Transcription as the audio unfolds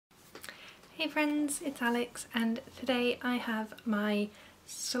Hey friends, it's Alex and today I have my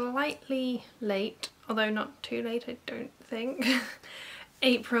slightly late, although not too late I don't think,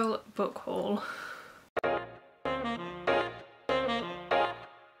 April book haul.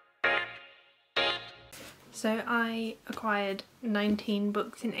 So I acquired 19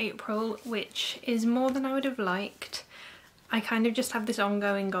 books in April, which is more than I would have liked. I kind of just have this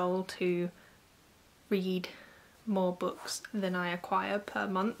ongoing goal to read more books than I acquire per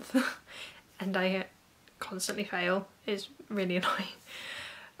month and I constantly fail. It's really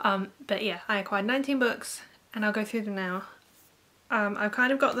annoying. But yeah, I acquired 19 books and I'll go through them now. I've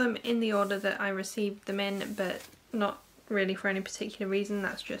kind of got them in the order that I received them in, but not really for any particular reason.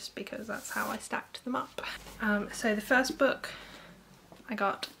 That's just because that's how I stacked them up. So the first book I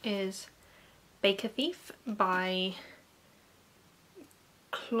got is Baker Thief by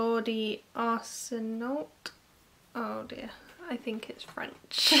Claudie Arsenault. Oh dear, I think it's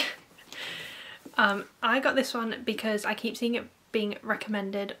French. I got this one because I keep seeing it being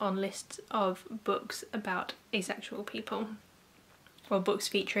recommended on lists of books about asexual people, or books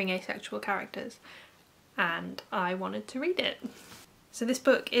featuring asexual characters, and I wanted to read it. So this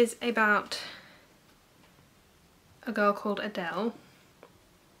book is about a girl called Adele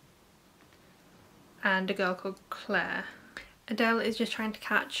and a girl called Claire. Adele is just trying to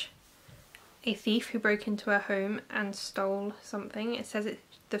catch a thief who broke into her home and stole something. It says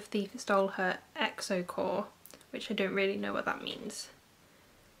the thief stole her exocore, which I don't really know what that means.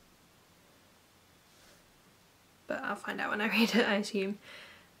 But I'll find out when I read it, I assume.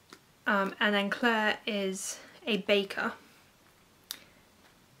 And then Claire is a baker.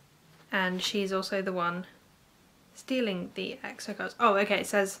 And she's also the one stealing the exocores. Oh, okay, it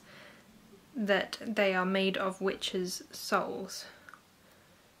says that they are made of witches' souls.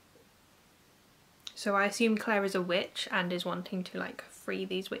 So I assume Claire is a witch and is wanting to like free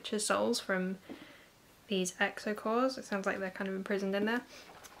these witches' souls from these exocores. It sounds like they're kind of imprisoned in there.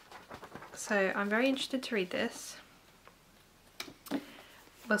 So I'm very interested to read this.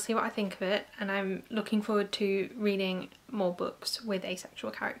 We'll see what I think of it, and I'm looking forward to reading more books with asexual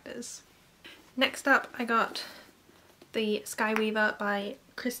characters. Next up I got The Sky Weaver by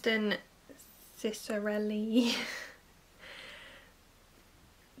Kristen Cicerelli.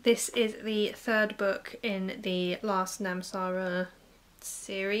 This is the third book in the Last Namsara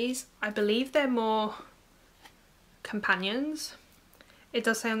series. I believe they're more companions. It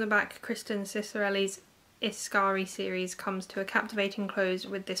does say on the back, Kristen Cicerelli's Iskari series comes to a captivating close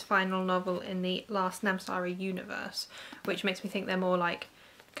with this final novel in the Last Namsara universe, which makes me think they're more like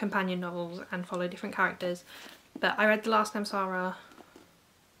companion novels and follow different characters. But I read The Last Namsara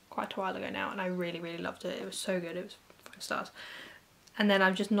quite a while ago now and I really loved it. It was so good, it was 5 stars. And then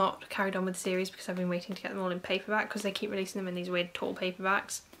I've just not carried on with the series because I've been waiting to get them all in paperback because they keep releasing them in these weird tall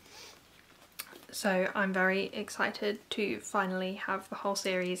paperbacks. So I'm very excited to finally have the whole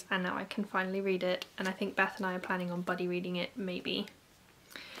series, and now I can finally read it, and I think Beth and I are planning on buddy reading it, maybe.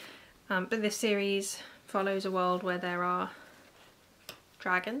 But this series follows a world where there are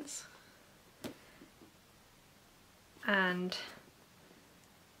dragons and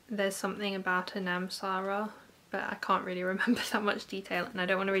there's something about a Namsara, but I can't really remember that much detail, and I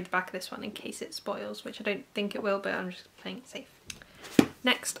don't want to read the back of this one in case it spoils, which I don't think it will, but I'm just playing it safe.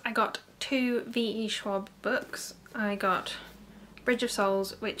 Next I got 2 V.E. Schwab books. I got Bridge of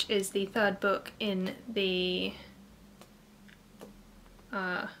Souls, which is the third book in the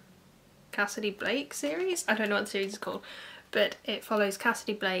Cassidy Blake series. I don't know what the series is called, but it follows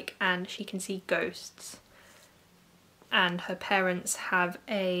Cassidy Blake and she can see ghosts. And her parents have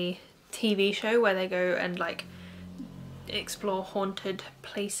a TV show where they go and like explore haunted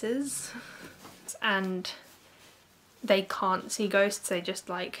places, and they can't see ghosts, they just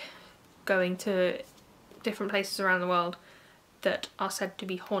like going to different places around the world that are said to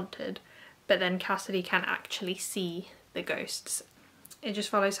be haunted, but then Cassidy can actually see the ghosts. It just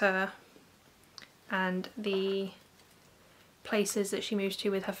follows her and the places that she moves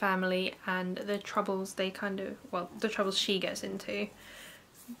to with her family and the troubles they the troubles she gets into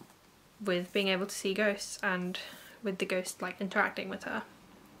with being able to see ghosts and with the ghost like interacting with her.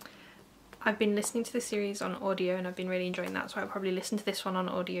 I've been listening to the series on audio and I've been really enjoying that, so I'll probably listen to this one on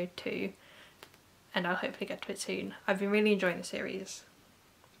audio too, and I'll hopefully get to it soon. I've been really enjoying the series.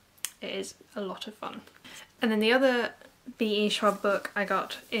 It is a lot of fun. And then the other B.E. Schwab book I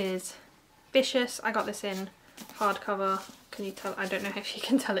got is Vicious. I got this in hardcover. Can you tell? I don't know if you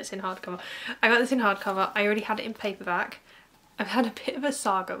can tell it's in hardcover. I got this in hardcover. I already had it in paperback. I've had a bit of a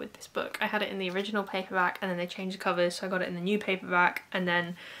saga with this book. I had it in the original paperback and then they changed the covers, so I got it in the new paperback, and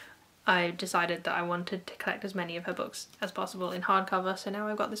then I decided that I wanted to collect as many of her books as possible in hardcover, so now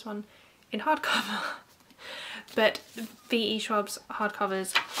I've got this one in hardcover. But V.E. Schwab's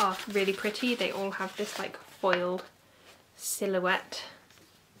hardcovers are really pretty. They all have this like foiled silhouette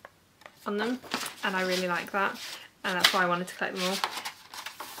on them, and I really like that, and that's why I wanted to collect them all.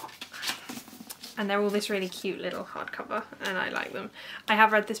 And they're all this really cute little hardcover, and I like them. I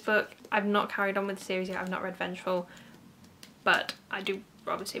have read this book. I've not carried on with the series yet. I've not read Vengeful, but I do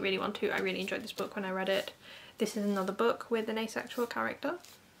obviously really want to. I really enjoyed this book when I read it. This is another book with an asexual character,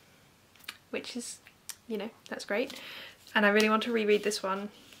 which is, you know, that's great. And I really want to reread this one,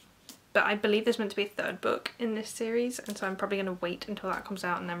 but I believe there's meant to be a third book in this series, and so I'm probably going to wait until that comes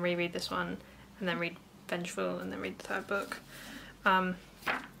out and then reread this one, and then read Vengeful, and then read the third book.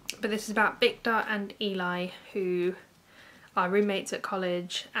 But this is about Victor and Eli, who are roommates at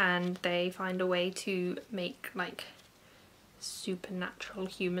college, and they find a way to make like supernatural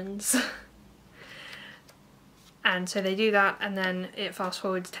humans. And so they do that, and then it fast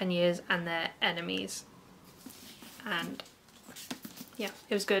forwards 10 years and they're enemies. And yeah,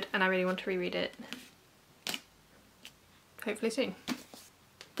 it was good, and I really want to reread it. Hopefully soon.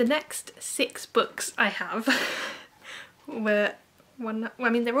 The next 6 books I have were I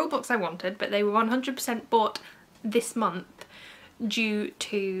mean, they're all books I wanted, but they were 100% bought this month due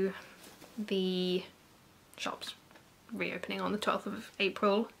to the shops reopening on the 12th of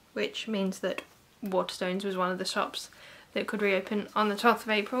April, which means that Waterstones was one of the shops that could reopen on the 12th of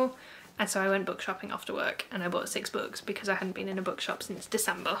April. And so I went book shopping after work, and I bought 6 books because I hadn't been in a bookshop since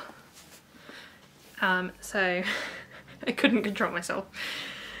December. So I couldn't control myself.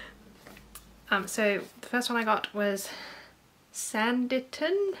 So the first one I got was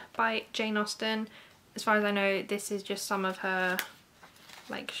Sanditon by Jane Austen. As far as I know, this is just some of her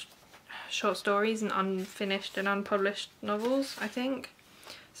like short stories and unfinished and unpublished novels, I think.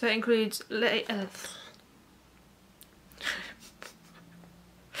 So it includes it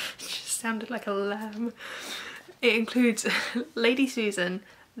just sounded like a lamb. It includes Lady Susan,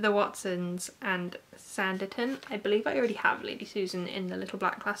 The Watsons, and Sanditon. I believe I already have Lady Susan in the Little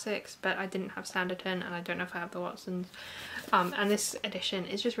Black Classics, but I didn't have Sanditon, and I don't know if I have The Watsons. And this edition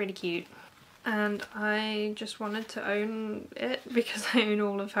is just really cute, and I just wanted to own it because I own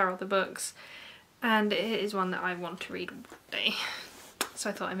all of her other books, and it is one that I want to read one day. So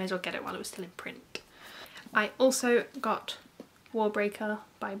I thought I may as well get it while it was still in print. I also got Warbreaker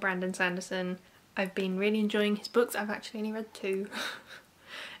by Brandon Sanderson. I've been really enjoying his books. I've actually only read 2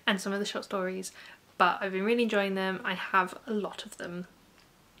 and some of the short stories, but I've been really enjoying them. I have a lot of them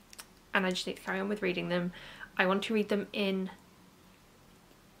and I just need to carry on with reading them. I want to read them in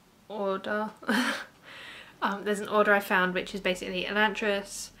order. There's an order I found which is basically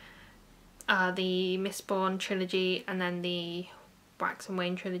Elantris, the Mistborn trilogy, and then the Wax and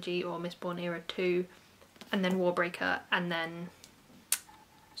Wayne trilogy, or Mistborn Era 2, and then Warbreaker, and then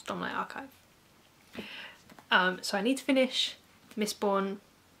Stormlight Archive. So I need to finish Mistborn,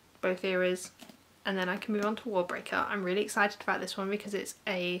 both eras, and then I can move on to Warbreaker. I'm really excited about this one because it's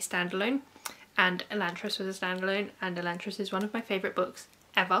a standalone, and Elantris was a standalone, and Elantris is one of my favourite books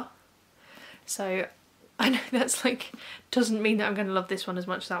ever. So I know that's like, doesn't mean that I'm going to love this one as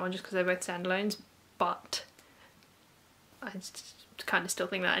much as that one just because they're both standalones, but I kind of still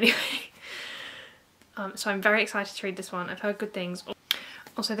think that anyway. So I'm very excited to read this one. I've heard good things.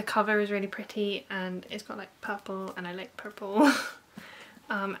 Also the cover is really pretty, and it's got like purple, and I like purple.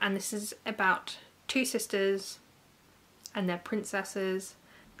 And this is about 2 sisters and they're princesses.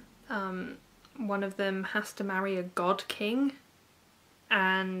 One of them has to marry a god king,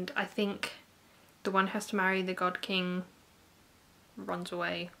 and I think the one who has to marry the god king runs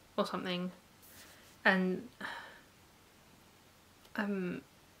away or something, and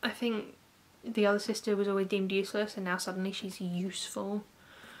I think the other sister was always deemed useless and now suddenly she's useful.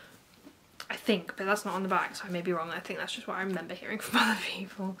 I think, but that's not on the back, so I may be wrong. I think that's just what I remember hearing from other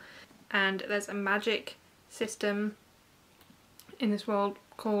people. And there's a magic system in this world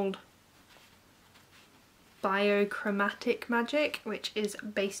called biochromatic magic, which is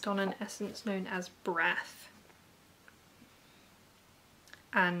based on an essence known as breath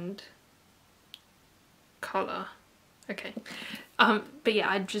and colour. Okay, but yeah,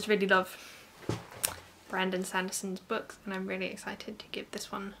 I just really love Brandon Sanderson's books, and I'm really excited to give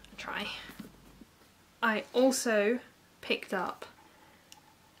this one a try. I also picked up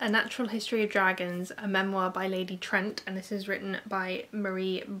A Natural History of Dragons, a memoir by Lady Trent, and this is written by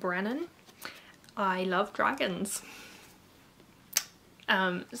Marie Brennan. I love dragons.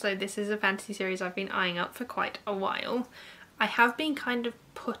 So this is a fantasy series I've been eyeing up for quite a while. I have been kind of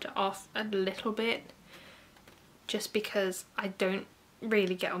put off a little bit just because I don't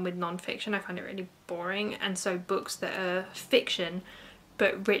really get on with non-fiction. I find it really boring, and so books that are fiction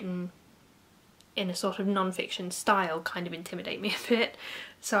but written in a sort of non-fiction style kind of intimidate me a bit.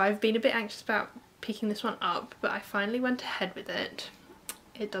 So I've been a bit anxious about picking this one up, but I finally went ahead with it.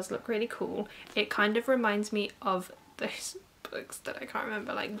 It does look really cool. It kind of reminds me of those books that I can't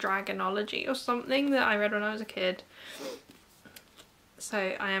remember, like Dragonology or something, that I read when I was a kid.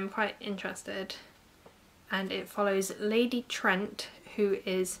 So I am quite interested. And it follows Lady Trent, who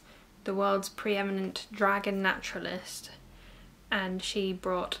is the world's preeminent dragon naturalist, and she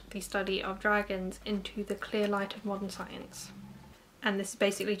brought the study of dragons into the clear light of modern science. And this is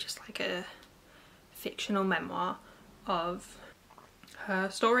basically just like a fictional memoir of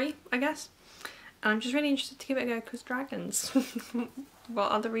her story, I guess. And I'm just really interested to give it a go because dragons.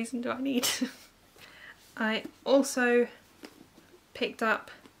 What other reason do I need? I also picked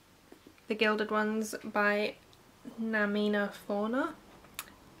up The Gilded Ones by Namina Fauna.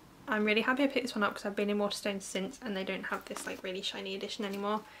 I'm really happy I picked this one up because I've been in Waterstones since, and they don't have this like really shiny edition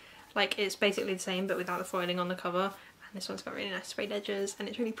anymore. Like, it's basically the same but without the foiling on the cover, and this one's got really nice sprayed edges and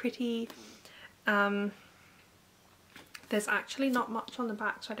it's really pretty. There's actually not much on the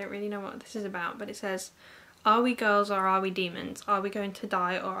back, so I don't really know what this is about, but it says, "Are we girls or are we demons? Are we going to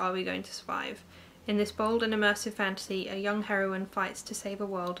die or are we going to survive? In this bold and immersive fantasy, a young heroine fights to save a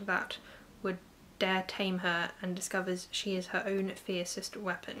world that would dare tame her and discovers she is her own fiercest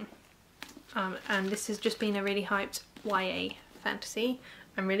weapon." And this has just been a really hyped YA fantasy.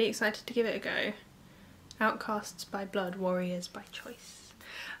 I'm really excited to give it a go. Outcasts by blood, warriors by choice.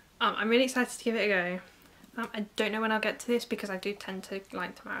 I'm really excited to give it a go. I don't know when I'll get to this because I do tend to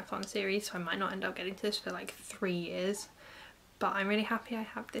like to marathon series, so I might not end up getting to this for like 3 years. But I'm really happy I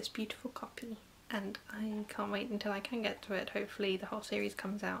have this beautiful copy, and I can't wait until I can get to it. Hopefully the whole series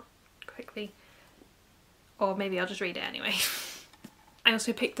comes out quickly. Or maybe I'll just read it anyway. I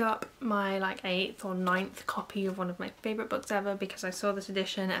also picked up my like 8th or 9th copy of one of my favourite books ever because I saw this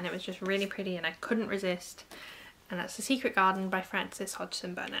edition and it was just really pretty and I couldn't resist. And that's The Secret Garden by Frances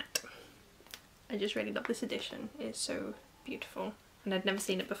Hodgson Burnett. I just really love this edition. It's so beautiful and I'd never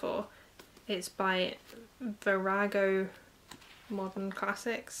seen it before. It's by Virago Modern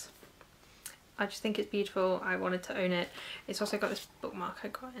Classics. I just think it's beautiful. I wanted to own it. It's also got this bookmark I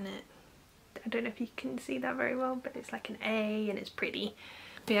got in it. I don't know if you can see that very well, but it's like an A and it's pretty.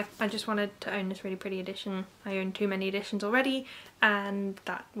 But yeah, I just wanted to own this really pretty edition. I own too many editions already and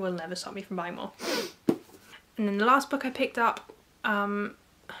that will never stop me from buying more. And then the last book I picked up,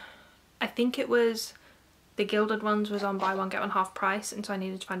 I think it was The Gilded Ones was on buy one get one half price, and so I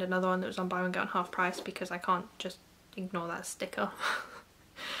needed to find another one that was on buy one get one half price because I can't just ignore that sticker.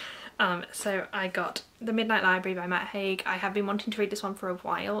 So I got The Midnight Library by Matt Haig. I have been wanting to read this one for a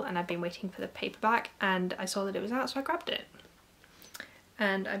while and I've been waiting for the paperback, and I saw that it was out so I grabbed it.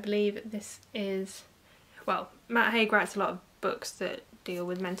 And I believe this is, well, Matt Haig writes a lot of books that deal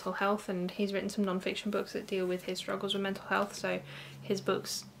with mental health, and he's written some non-fiction books that deal with his struggles with mental health, so his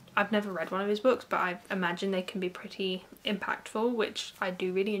books, I've never read one of his books, but I imagine they can be pretty impactful, which I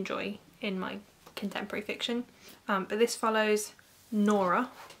do really enjoy in my contemporary fiction. But this follows Nora,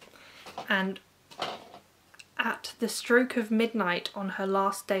 and at the stroke of midnight on her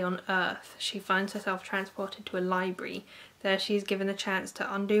last day on Earth, she finds herself transported to a library. There she is given the chance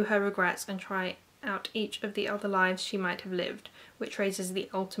to undo her regrets and try out each of the other lives she might have lived, which raises the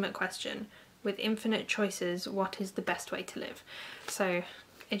ultimate question: with infinite choices, what is the best way to live? So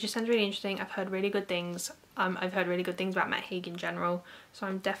it just sounds really interesting. I've heard really good things. I've heard really good things about Matt Haig in general, so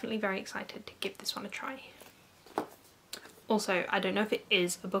I'm definitely very excited to give this one a try. Also, I don't know if it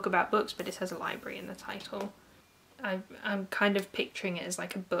is a book about books, but it says a library in the title. I'm kind of picturing it as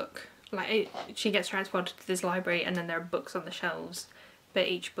like a book. Like, she gets transported to this library and then there are books on the shelves, but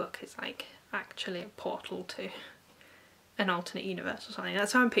each book is like actually a portal to an alternate universe or something.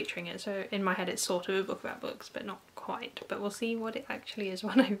 That's how I'm picturing it. So in my head it's sort of a book about books, but not quite. But we'll see what it actually is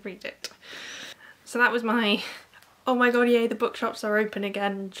when I read it. So that was my, oh my god, yay, the bookshops are open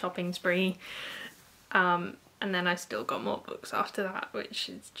again, shopping spree. And then I still got more books after that, which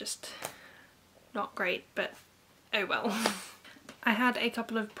is just not great, but oh well. I had a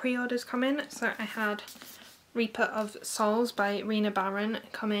couple of pre-orders come in. So I had Reaper of Souls by Rena Barron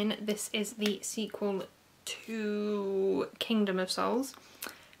come in. This is the sequel to Kingdom of Souls,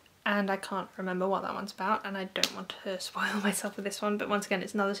 and I can't remember what that one's about, and I don't want to spoil myself with this one, but once again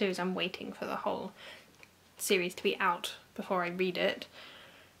it's another series I'm waiting for the whole series to be out before I read it.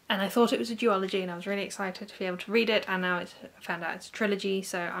 And I thought it was a duology and I was really excited to be able to read it, and now I found out it's a trilogy,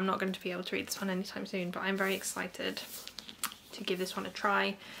 so I'm not going to be able to read this one anytime soon, but I'm very excited to give this one a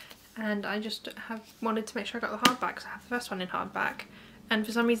try. And I just have wanted to make sure I got the hardback because I have the first one in hardback, and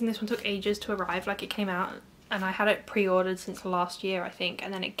for some reason this one took ages to arrive. Like, it came out and I had it pre-ordered since last year I think,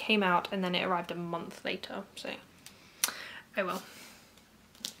 and then it came out and then it arrived a month later, so oh well.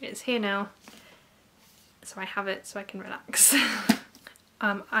 It's here now, so I have it so I can relax.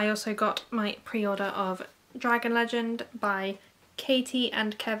 I also got my pre-order of Dragon Legend by Katie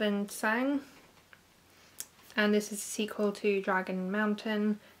and Kevin Tsang, and this is a sequel to Dragon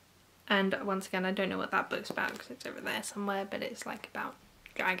Mountain, and once again I don't know what that book's about because it's over there somewhere, but it's like about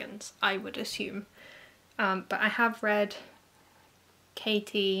dragons, I would assume. But I have read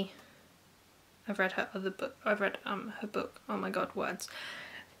Katie, I've read her other book, I've read her book, oh my god, words.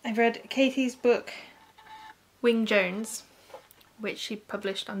 I've read Katie's book Wing Jones, which she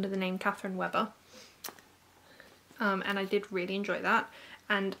published under the name Catherine Webber, and I did really enjoy that,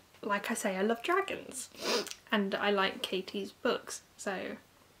 and like I say, I love dragons and I like Katie's books, so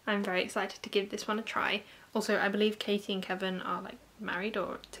I'm very excited to give this one a try. Also, I believe Katie and Kevin are like married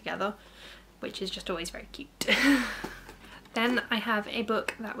or together, which is just always very cute. Then I have a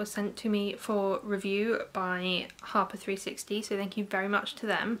book that was sent to me for review by Harper 360, so thank you very much to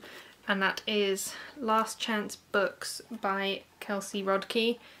them, and that is Last Chance Books by Kelsey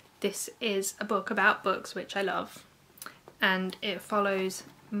Rodkey. This is a book about books, which I love, and it follows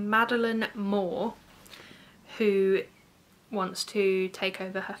Madeline Moore, who wants to take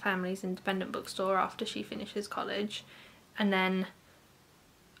over her family's independent bookstore after she finishes college, and then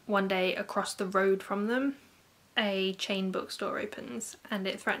one day across the road from them a chain bookstore opens and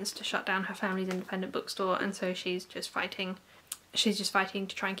it threatens to shut down her family's independent bookstore, and so she's just fighting to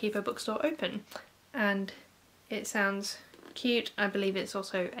try and keep her bookstore open. And it sounds cute. I believe it's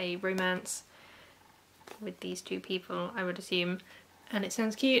also a romance with these two people, I would assume, and it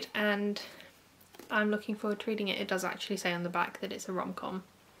sounds cute and I'm looking forward to reading it. It does actually say on the back that it's a rom-com,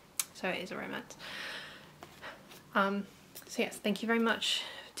 so it is a romance. So yes, thank you very much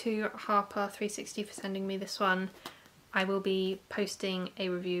to Harper 360 for sending me this one. I will be posting a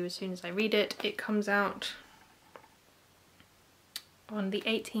review as soon as I read it. It comes out on the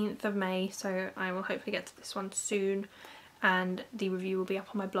 18th of May, so I will hopefully get to this one soon, and the review will be up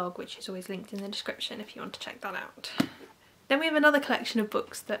on my blog, which is always linked in the description if you want to check that out. Then we have another collection of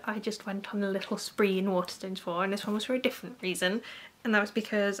books that I just went on a little spree in Waterstones for, and this one was for a different reason, and that was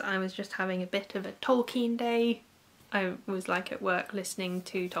because I was just having a bit of a Tolkien day. I was like at work listening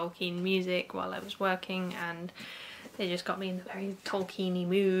to Tolkien music while I was working, and it just got me in a very Tolkien-y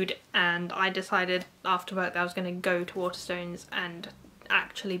mood, and I decided after work that I was going to go to Waterstones and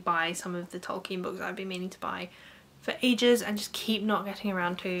actually buy some of the Tolkien books I've been meaning to buy for ages and just keep not getting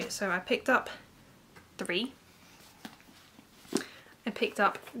around to. So I picked up 3. I picked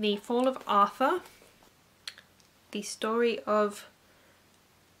up The Fall of Arthur, The Story of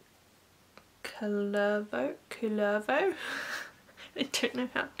Kullervo? I don't know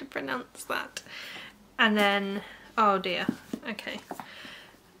how to pronounce that. And then, oh dear, okay.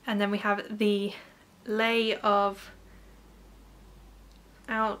 And then we have The Lay of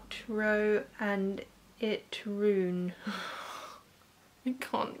Outro and Itrune. I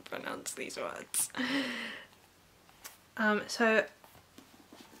can't pronounce these words. So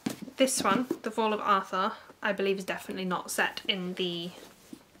this one, The Fall of Arthur, I believe is definitely not set in the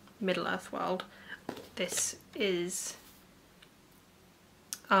Middle-earth world. This is,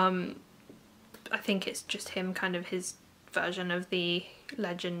 I think it's just him, kind of his version of the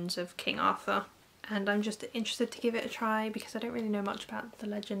legends of King Arthur. And I'm just interested to give it a try because I don't really know much about the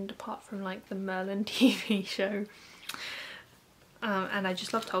legend apart from like the Merlin TV show. And I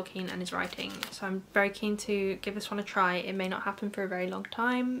just love Tolkien and his writing, so I'm very keen to give this one a try. It may not happen for a very long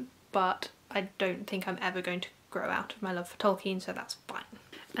time, but I don't think I'm ever going to grow out of my love for Tolkien, so that's fine.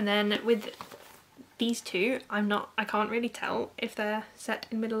 And then with these two, I can't really tell if they're set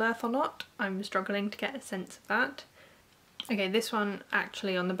in Middle-earth or not. I'm struggling to get a sense of that. Okay, this one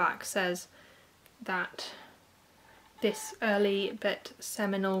actually on the back says that this early but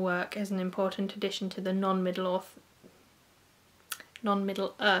seminal work is an important addition to the non-Middle-earth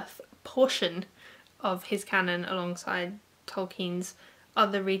portion of his canon alongside Tolkien's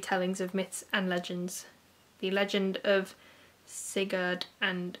other retellings of myths and legends. The legend of Sigurd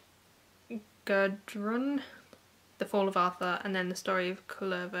and Gudrun, The Fall of Arthur, and then the story of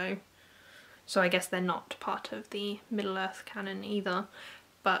Kullervo. So I guess they're not part of the Middle-earth canon either.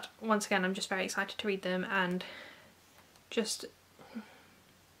 But once again, I'm just very excited to read them, and I just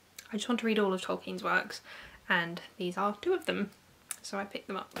want to read all of Tolkien's works, and these are 2 of them. So I picked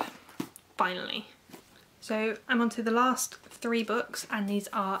them up, finally. So I'm on to the last 3 books, and these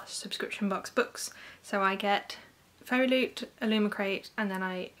are subscription box books. So I get Fairy Loot, Illumicrate, and then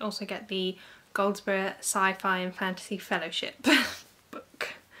I also get the Goldsboro Sci-Fi and Fantasy Fellowship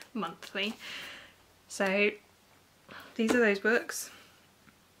book monthly. So these are those books.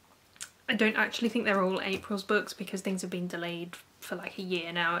 I don't actually think they're all April's books because things have been delayed for like a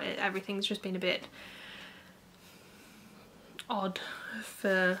year now. Everything's just been a bit odd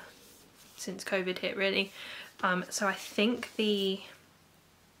since COVID hit, really. So I think do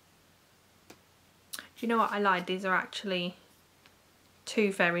you know what, I lied, these are actually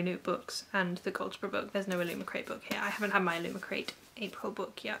 2 Fairy Loot books and the Goldsborough book. There's no Illumicrate book here. I haven't had my Illumicrate April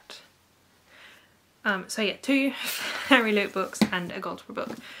book yet. So yeah, 2 Fairy Loot books and a Goldsborough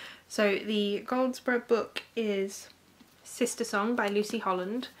book. So the Goldsborough book is Sister Song by Lucy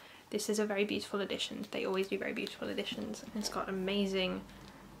Holland. This is a very beautiful edition. They always do very beautiful editions. It's got amazing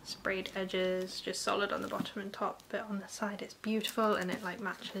sprayed edges, just solid on the bottom and top, but on the side it's beautiful and it like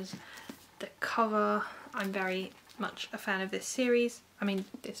matches the cover. I'm very much a fan of this series. I mean,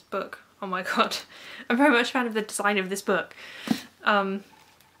 this book. Oh my god. I'm very much a fan of the design of this book.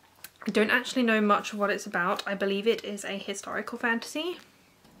 I don't actually know much of what it's about. I believe it is a historical fantasy,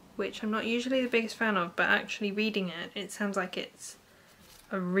 which I'm not usually the biggest fan of, but actually reading it, it sounds like it's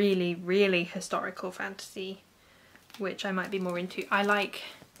a really, really historical fantasy, which I might be more into. I like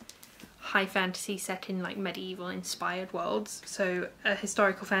high fantasy set in like medieval inspired worlds, so a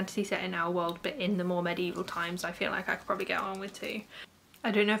historical fantasy set in our world but in the more medieval times I feel like I could probably get on with too.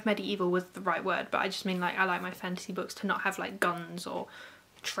 I don't know if medieval was the right word, but I just mean like I like my fantasy books to not have like guns or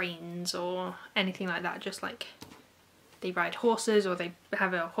trains or anything like that, just like they ride horses or they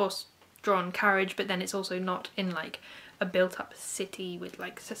have a horse-drawn carriage, but then it's also not in like a built-up city with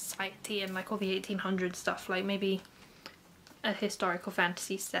like society and like all the 1800s stuff. Like maybe a historical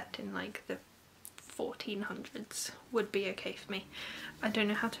fantasy set in like the 1400s would be okay for me. I don't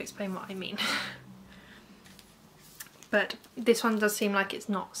know how to explain what I mean. But this one does seem like it's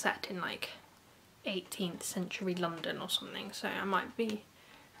not set in like 18th century London or something, so I might be...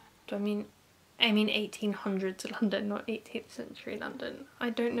 I mean 1800s London, not 18th century London. I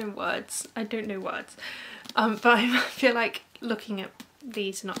don't know words. I don't know words. But I feel like looking at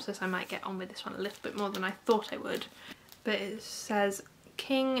the synopsis I might get on with this one a little bit more than I thought I would. But it says,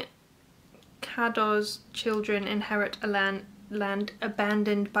 King Cador's children inherit a land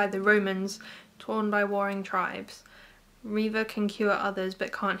abandoned by the Romans, torn by warring tribes. Reva can cure others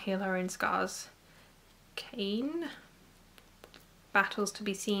but can't heal her own scars. Cain battles to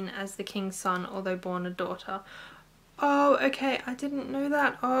be seen as the king's son, although born a daughter. Oh, okay, I didn't know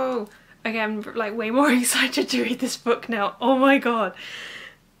that. Oh, okay, I'm like way more excited to read this book now. Oh my god.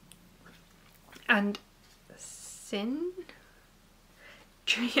 And Sin?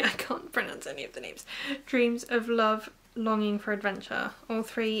 I can't pronounce any of the names. Dreams of love, longing for adventure. All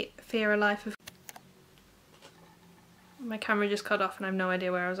 3 fear a life of... My camera just cut off and I have no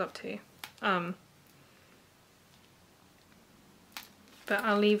idea where I was up to. But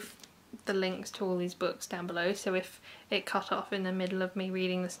I'll leave the links to all these books down below, so if it cut off in the middle of me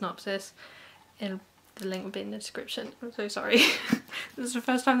reading the synopsis, the link will be in the description. I'm so sorry. This is the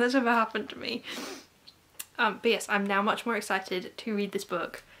first time that's ever happened to me. But yes, I'm now much more excited to read this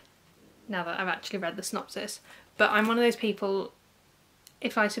book now that I've actually read the synopsis. But I'm one of those people,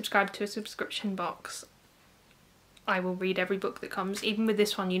 if I subscribe to a subscription box, I will read every book that comes. Even with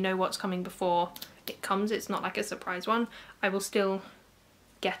this one, you know what's coming before it comes. It's not like a surprise one. I will still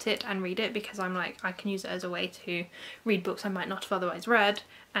get it and read it because I'm like, I can use it as a way to read books I might not have otherwise read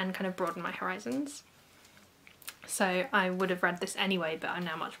and kind of broaden my horizons. So I would have read this anyway, but I'm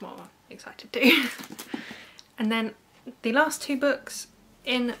now much more excited to. And then the last 2 books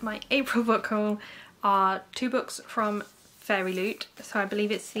in my April book haul are 2 books from Fairy Loot. So I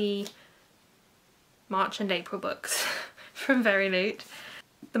believe it's the March and April books from Fairy Loot.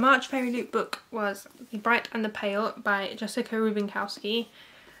 The March Fairy Loot book was The Bright and the Pale by Jessica Rubinkowski.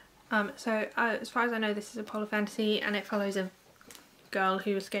 As far as I know, this is a polar fantasy and it follows a girl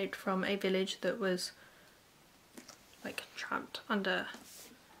who escaped from a village that was like trapped under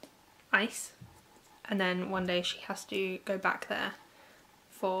ice, and then one day she has to go back there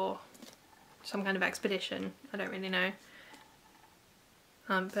for some kind of expedition. I don't really know.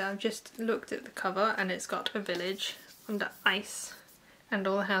 But I've just looked at the cover and it's got a village under ice and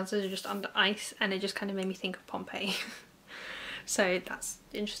all the houses are just under ice, and it just kind of made me think of Pompeii. So that's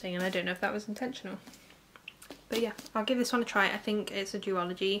interesting, and I don't know if that was intentional. But yeah, I'll give this one a try. I think it's a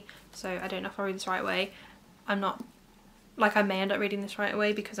duology, so I don't know if I'll read this right away. I'm not, like, I may end up reading this right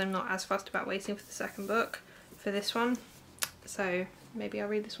away because I'm not as fussed about waiting for the second book for this one. So maybe I'll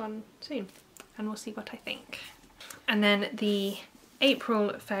read this one soon and we'll see what I think. And then the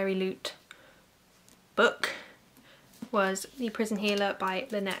April Fairy Loot book was The Prison Healer by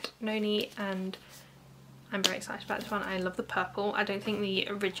Lynette Noni, and I'm very excited about this one. I love the purple. I don't think the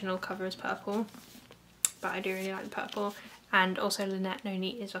original cover is purple. but I do really like the purple. And also Lynette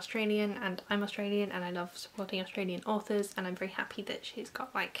Noni is Australian and I'm Australian, and I love supporting Australian authors, and I'm very happy that she's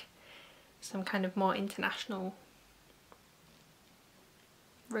got like some kind of more international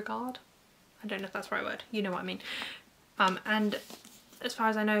regard. I don't know if that's the right word, you know what I mean. And as far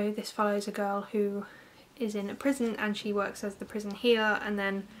as I know, this follows a girl who is in a prison and she works as the prison healer, and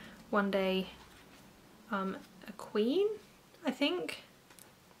then one day a queen, I think,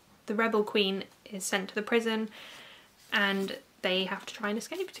 the rebel queen, is sent to the prison and they have to try and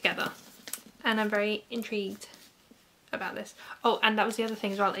escape together, and I'm very intrigued about this. Oh, and that was the other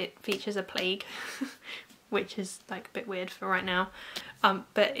thing as well, it features a plague which is like a bit weird for right now,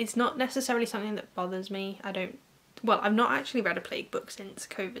 but it's not necessarily something that bothers me. Well, I've not actually read a plague book since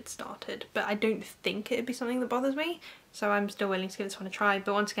COVID started, but I don't think it'd be something that bothers me, so I'm still willing to give this one a try.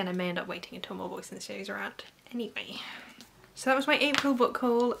 But once again, I may end up waiting until more books in the series are out anyway. So that was my April book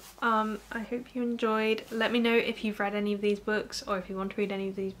haul. I hope you enjoyed. Let me know if you've read any of these books, or if you want to read any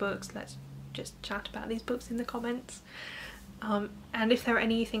of these books. Let's just chat about these books in the comments. And if there are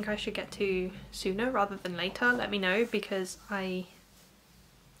any you think I should get to sooner rather than later, let me know, because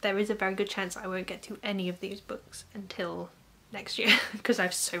there is a very good chance I won't get to any of these books until next year because I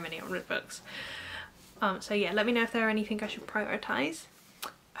have so many unread books. So yeah, let me know if there are anything I should prioritise.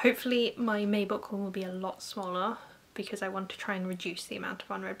 Hopefully my May book haul will be a lot smaller, because I want to try and reduce the amount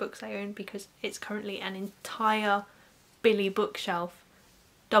of unread books I own, because it's currently an entire Billy bookshelf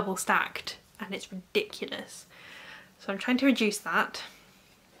double stacked and it's ridiculous. So I'm trying to reduce that.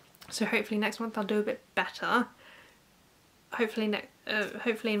 So hopefully next month I'll do a bit better. Hopefully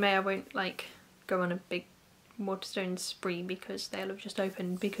in May I won't like go on a big Waterstones spree because they'll have just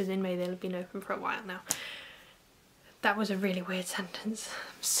opened, because in May they'll have been open for a while now. That was a really weird sentence.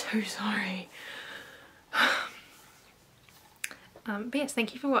 I'm so sorry. But yes,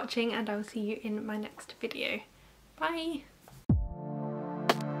 thank you for watching, and I will see you in my next video. Bye!